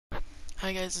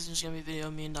Hi guys, this is just gonna be a video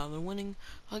of me and Donovan winning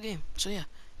a game. So yeah,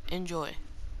 enjoy.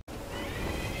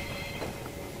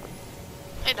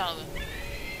 Hey Donovan.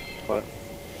 What?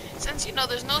 Since you know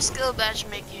there's no skill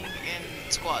matchmaking in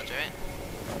squads, right?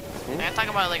 Hmm? I talk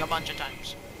about it like a bunch of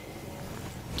times.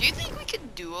 Do you think we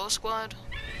could duo squad?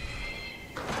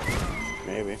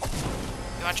 Maybe.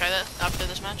 You wanna try that after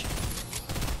this match?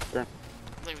 Sure.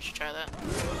 I think we should try that.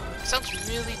 It sounds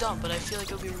really dumb, but I feel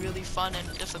like it'll be really fun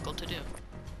and difficult to do.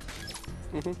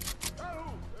 And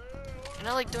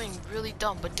I like doing really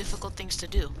dumb but difficult things to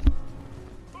do.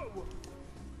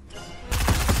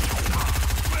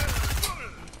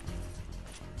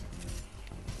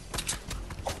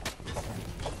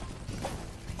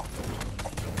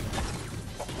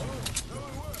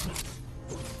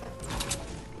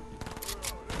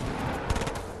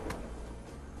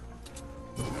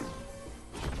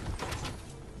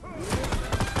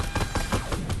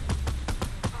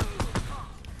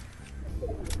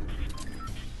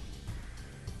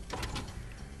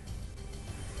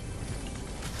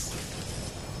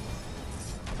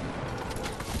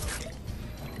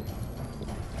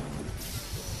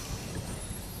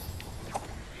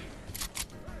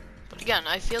 Again,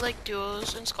 I feel like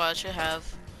duos and squads should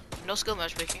have no skill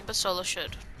matchmaking, but solo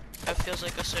should. That feels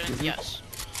like a certain yes.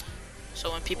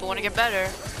 So when people want to get better,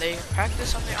 they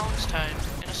practice on their own time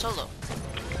in a solo.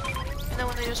 And then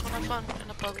when they just want to have fun in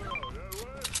a public.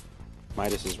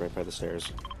 Midas is right by the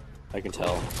stairs. I can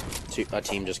tell. A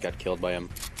team just got killed by him.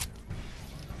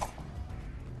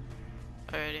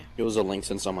 Alrighty. It was a Lynx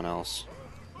and someone else.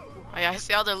 Oh yeah, I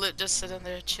see all the lit just sitting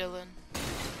there chilling.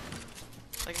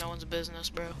 Like no one's business,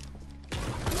 bro.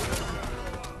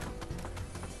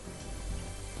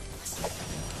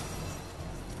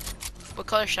 What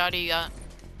color shoddy you got?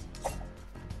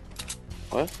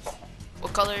 What?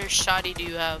 What color shoddy do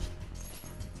you have?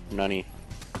 Nunny.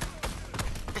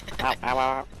 Ow, ow,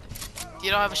 ow. You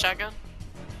don't have a shotgun?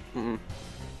 Mm-mm.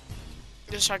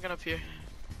 There's a shotgun up here.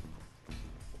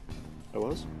 It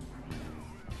was?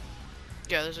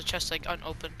 Yeah, there's a chest like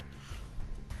unopened.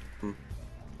 Hmm.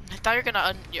 I thought you were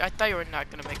gonna I thought you were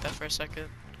not gonna make that for a second.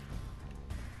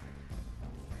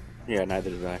 Yeah, neither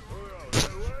did I.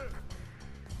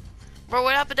 Bro,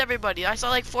 what happened to everybody? I saw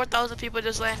like 4,000 people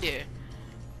just land here.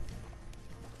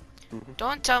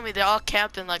 Don't tell me they're all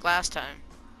camping like last time.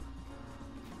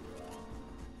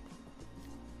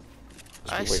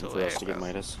 I Just waiting for swear, us to get bro.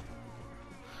 Midas.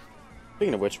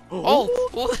 Speaking of which,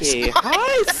 Oh, hey,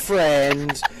 hi,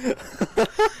 friend. I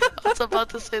was about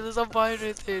to say there's a mine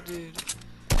right there, dude.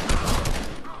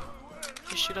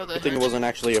 You shoot out the I think it hedge. wasn't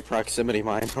actually a proximity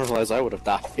mine, otherwise I would have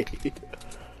died.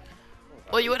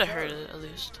 Well, you would have heard it at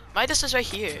least. Midas is right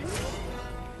here.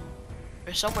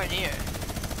 Or somewhere near.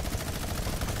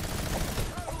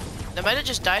 They might have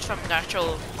just died from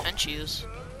natural henchies.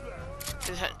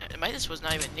 Midas was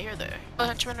not even near there. Oh,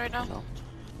 henchman right now? No.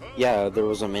 Yeah, there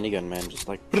was a minigun man just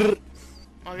like.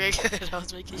 Okay, good. I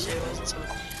was making sure it wasn't so.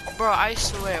 Bro, I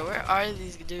swear, where are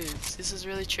these dudes? This is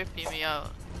really tripping me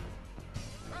out.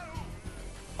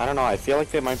 I don't know, I feel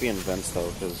like they might be in vents though,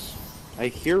 because I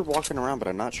hear walking around, but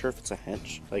I'm not sure if it's a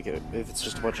hench. Like, if it's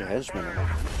just a bunch of henchmen or not.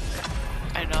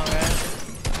 I know, right?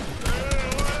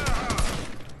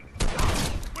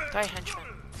 Die, henchman.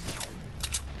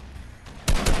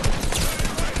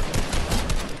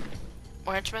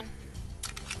 More henchmen?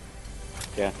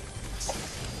 Yeah.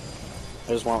 I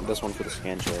just want this one for the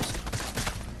scan chest.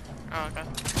 Oh, okay.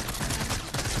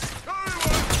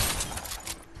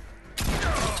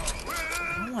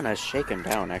 I want to shake him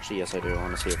down. Actually, yes, I do. I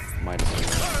want to see if Midas is.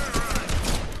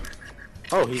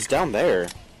 Oh, he's down there.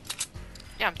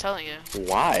 Yeah, I'm telling you.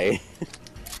 Why?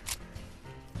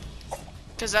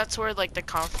 Because that's where, like, the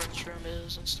conference room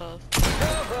is and stuff.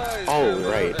 Oh,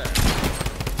 right.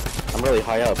 I'm really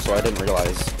high up, so I didn't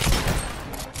realize.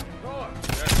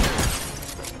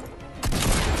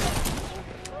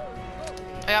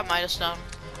 I got Midas down.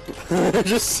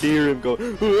 Just hear him go.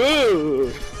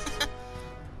 Whoa!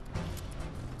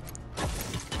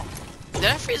 Did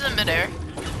I freeze in midair?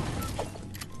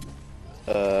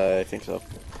 I think so.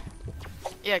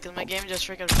 Yeah, because my game just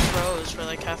freaking froze for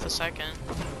like half a second.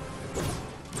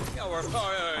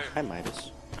 Hi,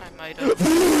 Midas. I might have.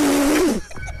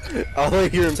 All I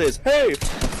hear him say is, "Hey,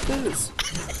 this."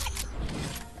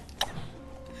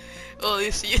 Well,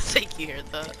 you think you heard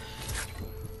that.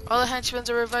 All the henchmen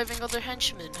are reviving other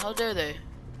henchmen. How dare they?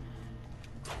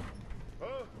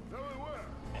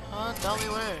 Huh? Tell me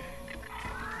where.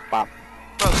 Bop.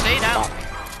 Bro, stay down. Bop.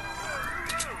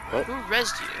 What? Who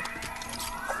rezzed you?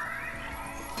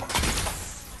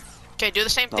 Okay, do the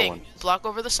same No thing. one. Block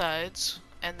over the sides,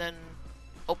 and then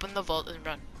open the vault and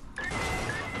run.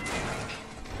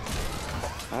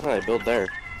 How did I build there?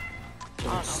 I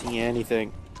Don't don't see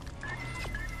anything.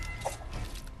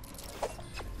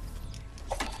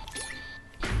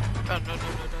 Oh, no.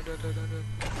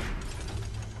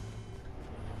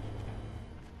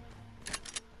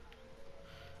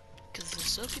 Because there's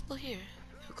still people here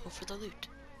who go for the loot.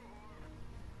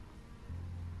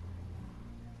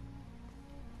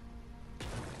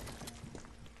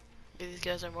 Maybe these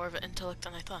guys are more of an intellect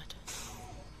than I thought.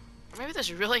 Or maybe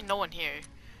there's really no one here,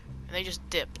 and they just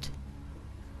dipped.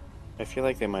 I feel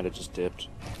like they might have just dipped.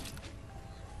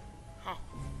 Huh.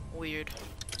 Weird.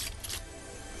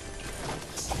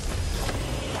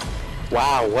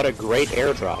 Wow, what a great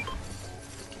airdrop.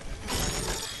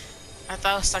 I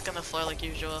thought I was stuck on the floor like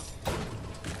usual.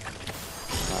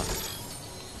 No.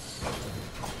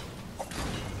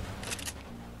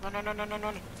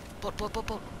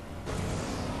 Boat.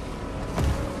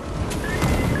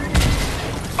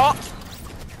 Oh!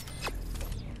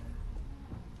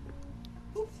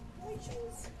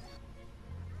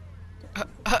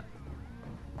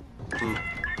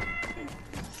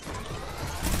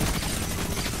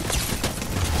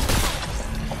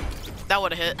 That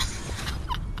would have hit.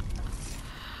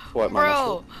 What, my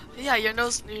Bro! Yeah, your no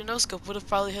scope would have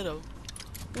probably hit him.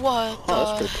 What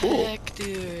that's the pretty cool. heck,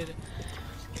 dude?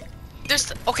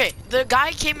 Okay, the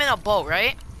guy came in a boat,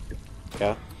 right?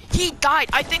 Yeah. He died.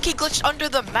 I think he glitched under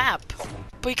the map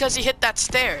because he hit that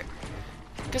stair.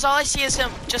 Because all I see is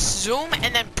him just zoom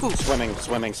and then poof. Swimming.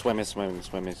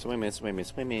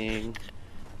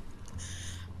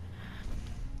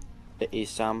 There is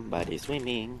somebody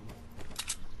swimming.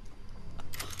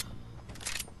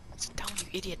 Sit down, you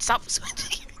idiot. Stop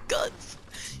swimming. Guns.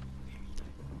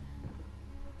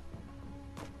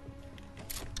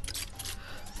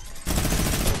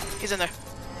 He's in there.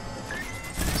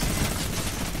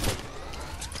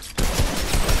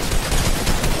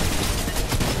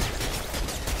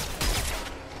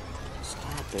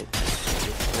 Stop it.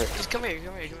 Just come here.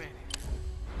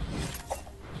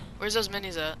 Where's those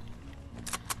minis at?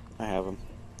 I have them.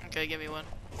 Okay, give me one.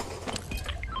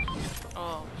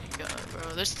 Oh my god,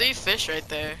 bro. There's 3 fish right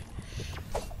there.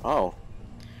 Oh.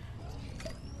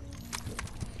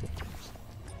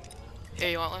 Here,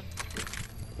 you want one?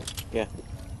 Yeah.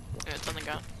 Yeah, it's on the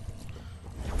ground.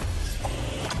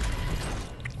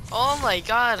 Oh my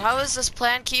god, how does this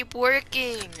plan keep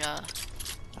working?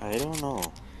 I don't know.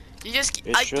 You just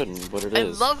It shouldn't, but it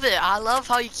is. I love it. I love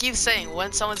how you keep saying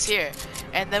when someone's here,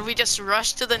 and then we just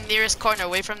rush to the nearest corner,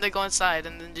 wait for them to go inside,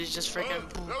 and then you just freaking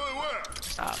boom.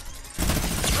 Stop.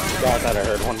 Oh, I thought I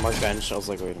heard one more bench. I was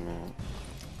like, wait a minute.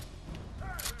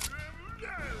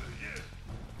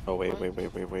 Oh wait.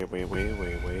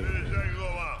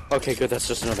 Okay, good. That's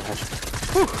just another hatch.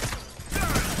 Whew.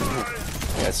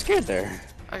 Yeah, scared there.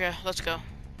 Okay, let's go.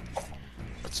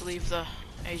 Let's leave the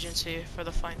agency for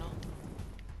the final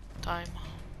time.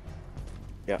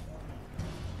 Yeah.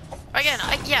 Again,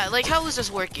 yeah, like how is this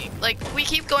working? Like we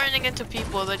keep going into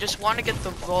people that just want to get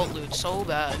the vault loot so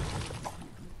bad.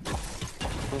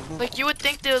 Like you would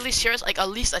think they'd at least hear us like at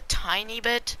least a tiny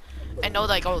bit, and know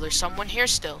like, oh, there's someone here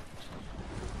still.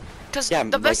 Cause Yeah,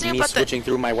 the best like thing me about switching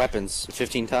through my weapons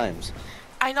 15 times.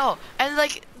 I know, and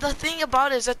like the thing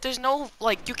about it is that there's no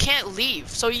like you can't leave,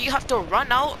 so you have to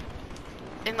run out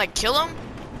and like kill them.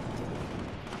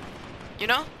 You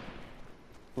know?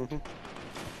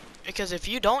 Because if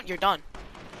you don't, you're done.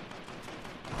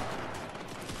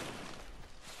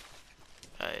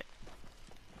 Alright.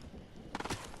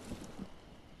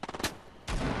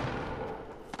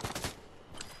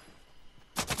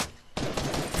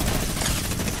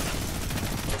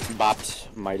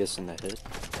 Bopped Midas in the head.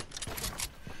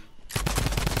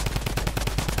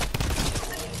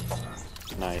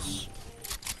 Nice.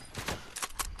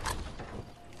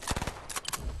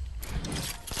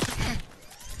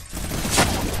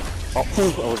 Oh,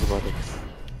 I was about to.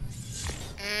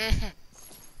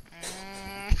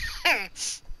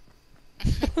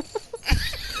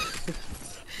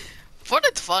 Fun,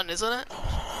 it's fun, isn't it?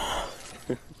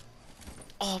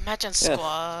 Oh, imagine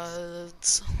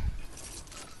squads.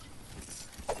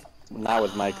 Not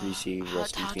with my greasy,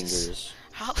 rusty fingers.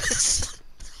 How is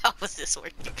this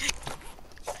working?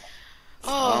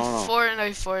 Oh,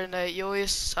 Fortnite, you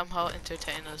always somehow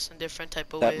entertain us in different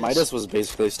type of That ways. Midas was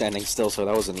basically standing still, so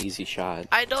that was an easy shot.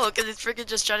 I know, because it's freaking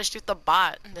just trying to shoot the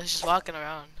bot, and it's just walking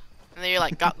around. And then you're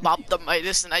like, got bopped the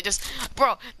Midas, and I just,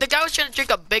 bro, the guy was trying to drink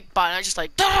a big bot, and I was just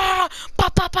like, ah,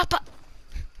 pop, pop, pop, pop.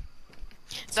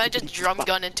 Then I just drum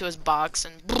gun into his box,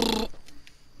 and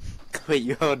Wait,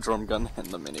 you have a drum gun and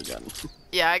the minigun.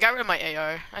 yeah, I got rid of my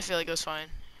AR. I feel like it was fine.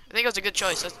 I think it was a good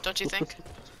choice, don't you think?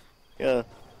 Yeah.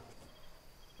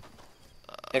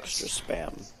 Extra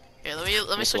spam. Here, let me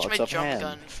With switch my lots of drum ham.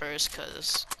 gun first,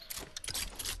 cause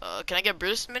can I get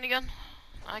Bruce minigun?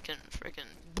 I can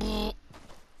freaking.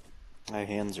 My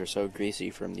hands are so greasy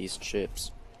from these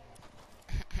chips.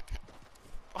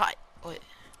 Why? Wait.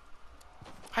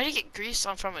 How do you get grease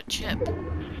on from a chip?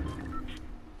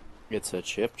 It's a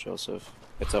chip, Joseph.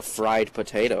 It's a fried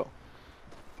potato.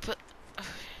 But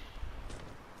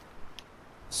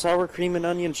Sour cream and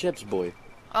onion chips, boy.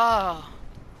 oh,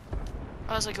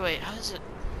 I was like, wait, how does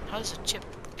a chip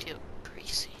feel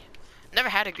greasy? Never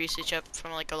had a greasy chip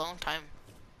from like a long time.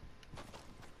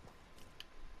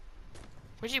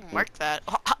 Where'd you mark that?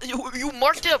 Oh, you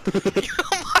marked it. You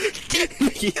marked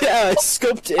it. Yeah, I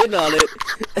scoped in on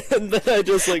it, and then I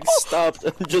just like stopped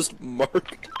and just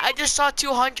marked. I just saw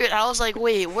 200. I was like,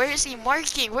 wait, where is he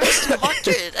marking? Where's 200?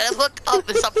 And I look up,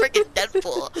 it's a freaking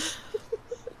Deadpool.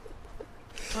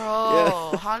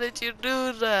 Bro, Yeah. how did you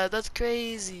do that? That's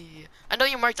crazy. I know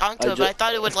you marked onto it, but I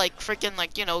thought it would like freaking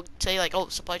like, you know, say like, oh,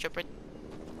 supply drop right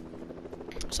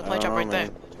there.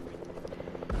 Man.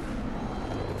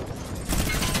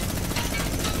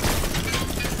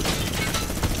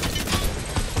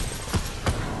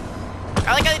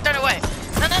 I like how they turn away.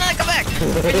 No, come back.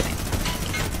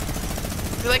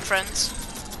 We like friends.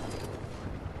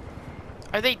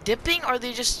 Are they dipping or are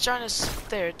they just trying to sit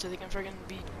there till they can friggin'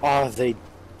 beat? Oh, they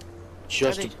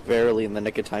just Are they- barely in the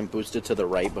nick of time boosted to the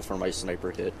right before my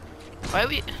sniper hit. Why are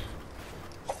we?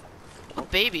 Oh,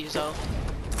 babies though.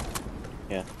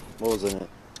 Yeah. What was in it?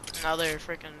 Another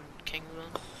freaking Kingsman.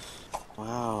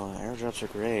 Wow, airdrops are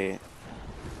great.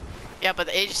 Yeah, but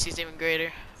the agency's even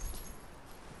greater.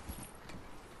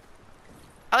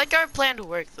 I like our plan to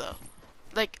work though.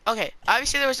 Like, okay,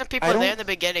 obviously there were some people there in the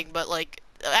beginning, but like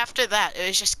after that, it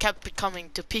was just kept coming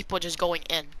to people just going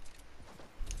in.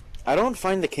 I don't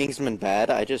find the Kingsman bad.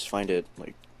 I just find it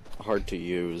like hard to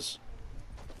use.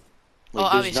 Like,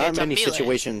 Well, there's obviously not it's a many melee.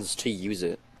 situations to use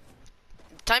it.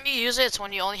 The time you use it, it's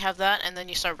when you only have that, and then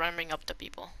you start ramming up to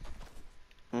people.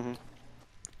 Mhm.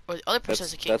 Or the other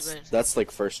person's a Kingsman. That's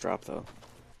like first drop though.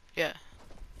 Yeah.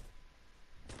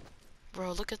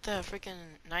 Bro, look at that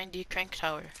freaking 9D crank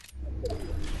tower.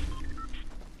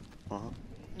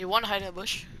 You want to hide in a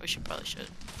bush? We probably should.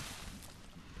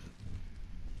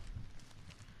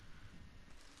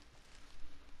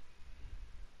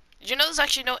 Did you know there's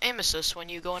actually no aim assist when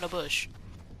you go in a bush?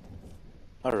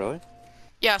 Oh really?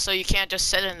 Yeah, so you can't just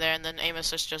sit in there and then aim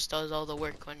assist just does all the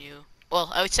work when you...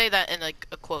 Well, I would say that in like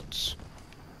a quotes.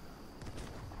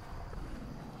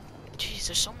 Jeez,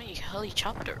 there's so many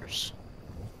helicopters.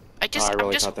 I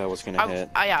really thought that was gonna hit.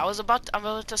 Yeah, I'm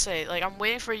about to say, like, I'm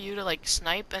waiting for you to like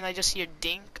snipe, and I just hear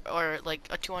dink or like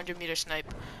a 200-meter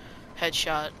snipe,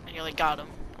 headshot, and you're like, got him.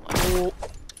 Like,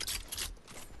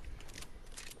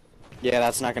 yeah,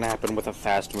 that's not gonna happen with a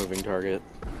fast-moving target.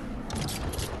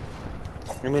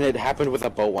 I mean, it happened with a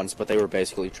boat once, but they were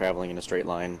basically traveling in a straight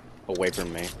line away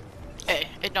from me. hey,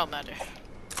 it don't matter.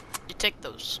 You take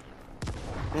those.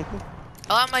 A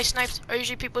lot of my snipes are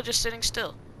usually people just sitting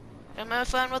still. Am I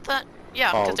fine with that?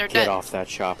 Yeah, because they're dead. Get off that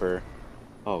chopper.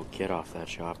 Oh, get off that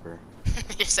chopper.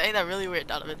 You're saying that really weird,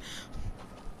 Donovan.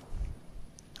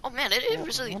 Oh man,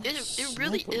 it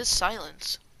really is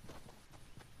silence.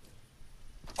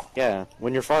 Yeah,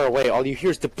 when you're far away, all you hear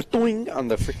is the ba-doing on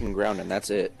the freaking ground, and that's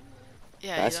it.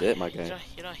 Yeah, that's it, my guy.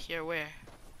 You don't hear where.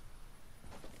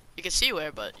 You can see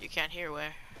where, but you can't hear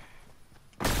where.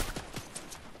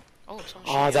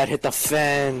 Oh, that hit the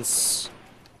fence.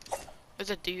 There's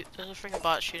a freaking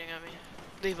bot shooting at me.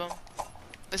 Leave him.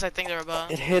 At least I think they're a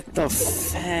bot. It hit the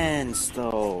fence,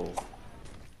 though.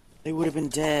 They would have been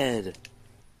dead.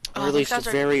 Or at least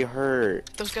very hurt.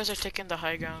 Those guys are taking the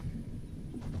high ground.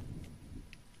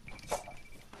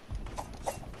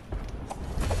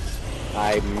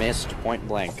 I missed point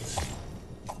blank.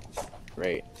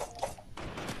 Great.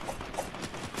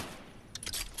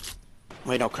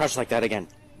 Wait, no, crouch like that again.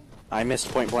 I missed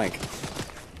point blank.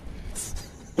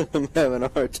 I'm having a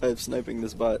hard time sniping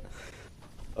this bot.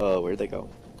 Oh, where'd they go?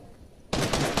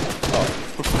 Oh.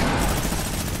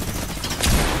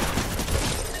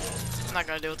 I'm not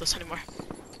gonna deal with this anymore.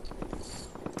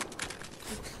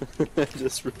 I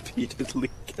just repeatedly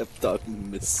kept on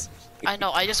missing. I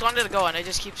know, I just wanted to go and I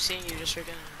just keep seeing you just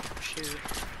freaking shoot.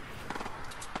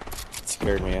 It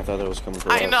scared me, I thought that was coming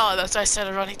for I know, that's why I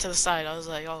started running to the side. I was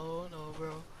like, oh no,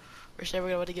 bro. We're never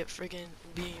gonna to get freaking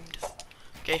beamed.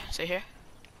 Okay, stay here.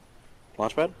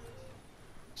 Launchpad?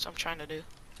 So I'm trying to do.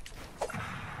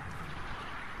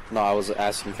 No, I was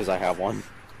asking because I have one.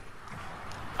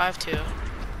 I have two.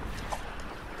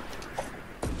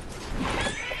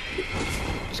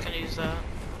 Just gonna use that.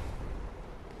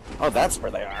 Oh, that's where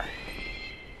they are.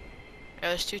 Yeah,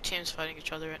 there's two teams fighting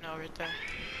each other right now, right there.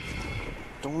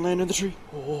 Don't land in the tree.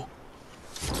 Oh.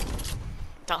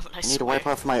 Stop it, I I need swear. to wipe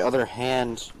off my other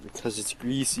hand because it's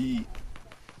greasy.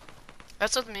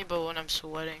 That's with me, but when I'm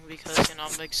sweating because you know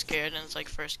I'm like scared and it's like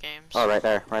first games. Oh, right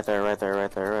there, right there, right there,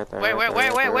 right there, right there. Where?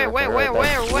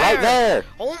 Right there!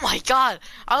 Oh my god!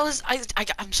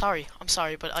 I'm sorry,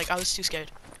 but like I was too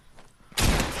scared.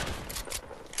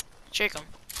 Shake him.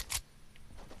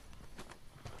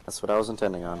 That's what I was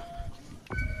intending on.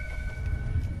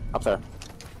 Up there.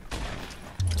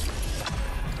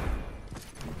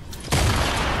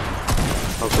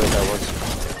 Oh, great, that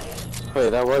was. Wait,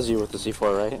 that was you with the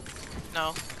C4, right?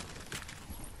 No.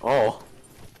 Oh.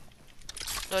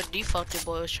 The defaulted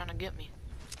boy was trying to get me.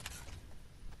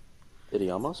 Did he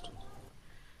almost?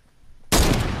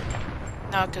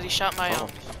 No, cause he shot my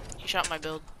he shot my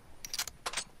build.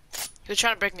 He was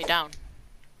trying to break me down.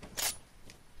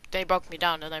 Then he broke me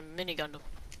down and I minigunned him.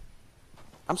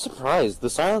 I'm surprised. The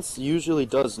silence usually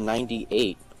does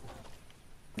 98.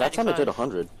 That time it did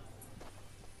 100.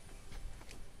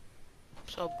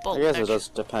 So both. I guess it does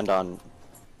depend on.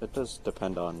 It does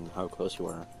depend on how close you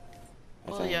are. I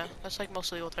Well, think. yeah, that's like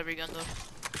mostly with every gun though.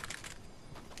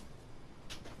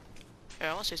 Here,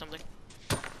 I want to say something.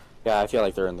 Yeah, I feel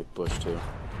like they're in the bush too.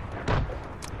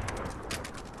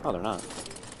 Oh, they're not.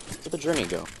 Where'd the journey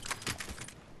go?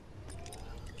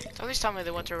 Somebody's telling me they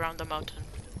went around the mountain.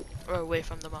 Or away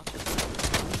from the mountain.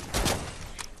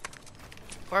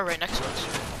 Or right next to us.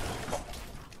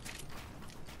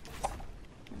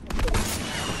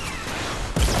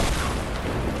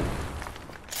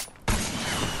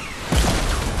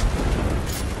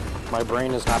 My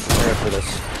brain is not prepared for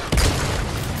this.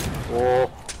 Oh.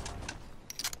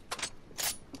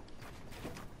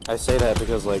 I say that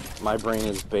because, like, my brain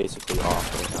is basically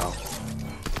off right now.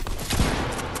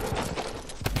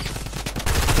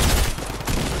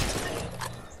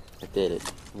 I did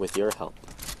it with your help.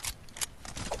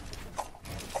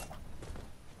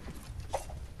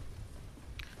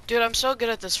 Dude, I'm so good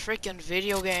at this freaking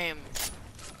video game.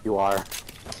 You are.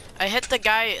 I hit the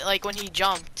guy like when he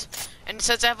jumped, and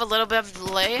since I have a little bit of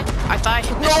delay, I thought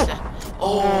I missed it.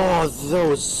 Oh,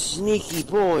 those sneaky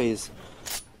boys!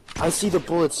 I see the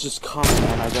bullets just coming,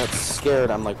 and I got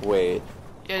scared. I'm like, wait.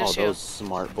 Yeah, Oh, those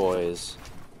smart boys.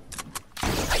 I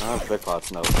have big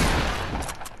pots now.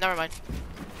 Never mind.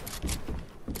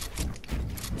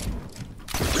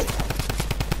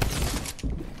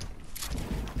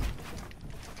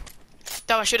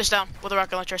 That one, shoot us down with a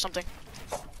rocket launcher or something.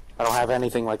 I don't have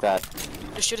anything like that.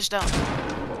 Just shoot us down.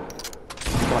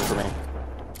 Come on for me.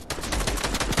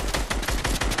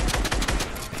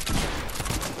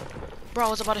 Bro, I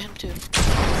was about to hit him too.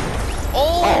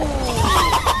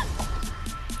 Oh!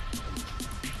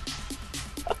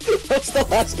 That's the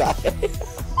last guy.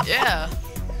 Yeah.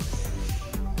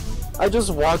 I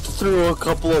just walked through a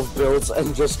couple of builds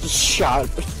and just shot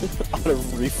out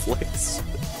of reflex.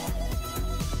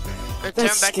 Return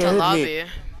back to lobby.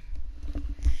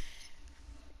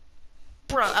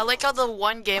 Bro, I like how the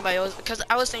one game I always, because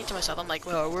I was thinking to myself, I'm like,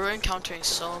 well, we're encountering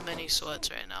so many sweats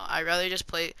right now. I'd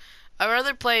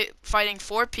rather play fighting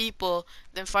 4 people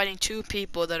than fighting 2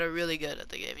 people that are really good at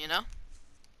the game, you know?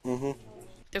 Mhm.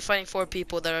 They're fighting 4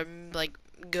 people that are like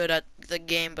good at the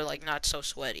game but like not so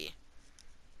sweaty.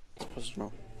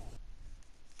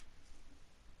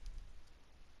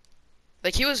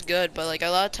 Like he was good, but like a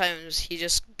lot of times he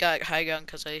just got high ground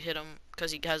because I hit him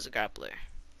because he has a grappler.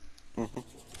 Mhm.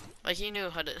 Like he knew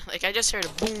how to. Like I just heard a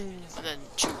boom and then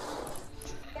shoot.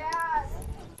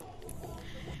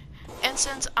 And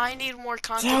since I need more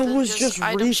content That than was just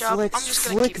item shop, I'm reflex just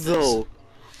gonna flick keep though. this.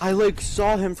 I like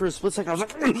saw him for a split second. I was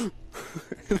like, and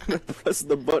I pressed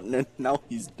the button, and now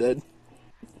he's dead.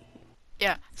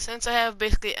 Yeah, since I have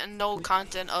basically no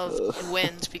content of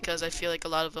wins because I feel like a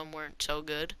lot of them weren't so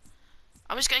good,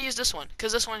 I'm just gonna use this one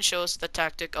because this one shows the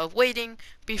tactic of waiting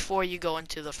before you go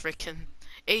into the frickin'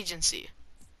 agency,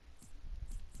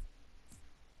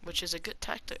 which is a good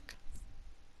tactic.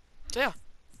 So yeah,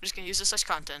 I'm just gonna use this as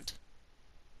content.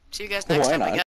 See you guys next time. I guess.